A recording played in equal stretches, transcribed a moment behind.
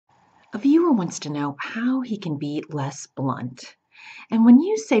A viewer wants to know how he can be less blunt. And when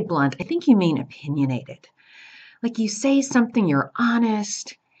you say blunt, I think you mean opinionated. Like you say something, you're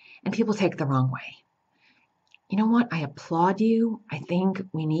honest, and people take it the wrong way. You know what? I applaud you. I think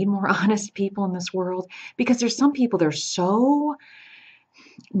we need more honest people in this world because there's some people, they're so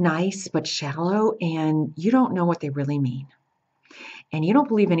nice but shallow, and you don't know what they really mean. And you don't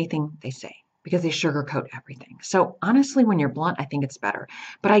believe anything they say because they sugarcoat everything. So honestly, when you're blunt, I think it's better.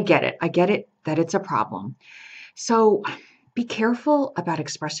 But I get it. I get it that it's a problem. So be careful about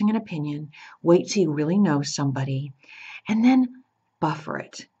expressing an opinion. Wait till you really know somebody and then buffer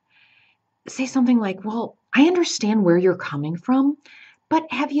it. Say something like, well, I understand where you're coming from, but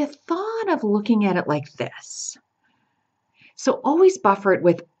have you thought of looking at it like this? So always buffer it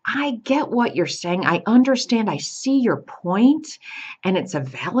with, I get what you're saying. I understand. I see your point, and it's a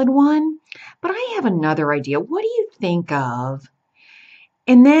valid one, but I have another idea. What do you think of?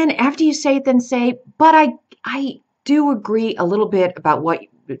 And then after you say it, then say, but I do agree a little bit about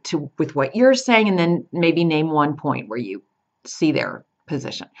with what you're saying, and then maybe name one point where you see their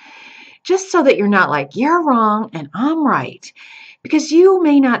position. Just so that you're not like, you're wrong and I'm right. Because you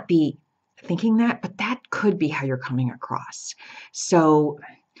may not be thinking that, but that could be how you're coming across. So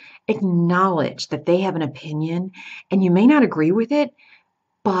acknowledge that they have an opinion and you may not agree with it,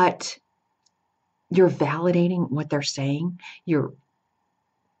 but you're validating what they're saying. You're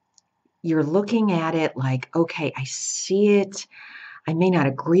looking at it like, okay, I see it. I may not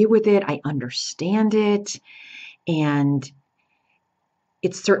agree with it. I understand it. And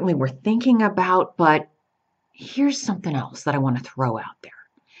it's certainly worth thinking about, but here's something else that I want to throw out there.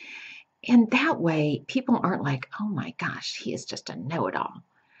 And that way, people aren't like, oh my gosh, he is just a know-it-all.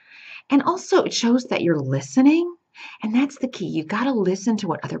 And also, it shows that you're listening. And that's the key. You got to listen to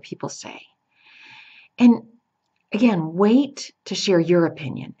what other people say. And again, wait to share your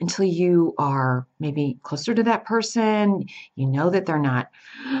opinion until you are maybe closer to that person. You know that they're not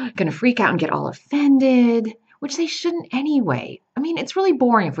going to freak out and get all offended, which they shouldn't anyway. I mean, it's really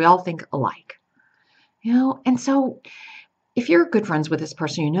boring if we all think alike, And so if you're good friends with this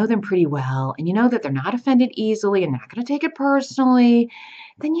person, you know them pretty well, and you know that they're not offended easily and not going to take it personally,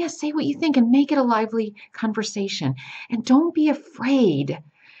 then yes, say what you think and make it a lively conversation. And don't be afraid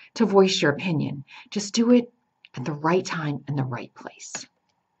to voice your opinion. Just do it at the right time and the right place.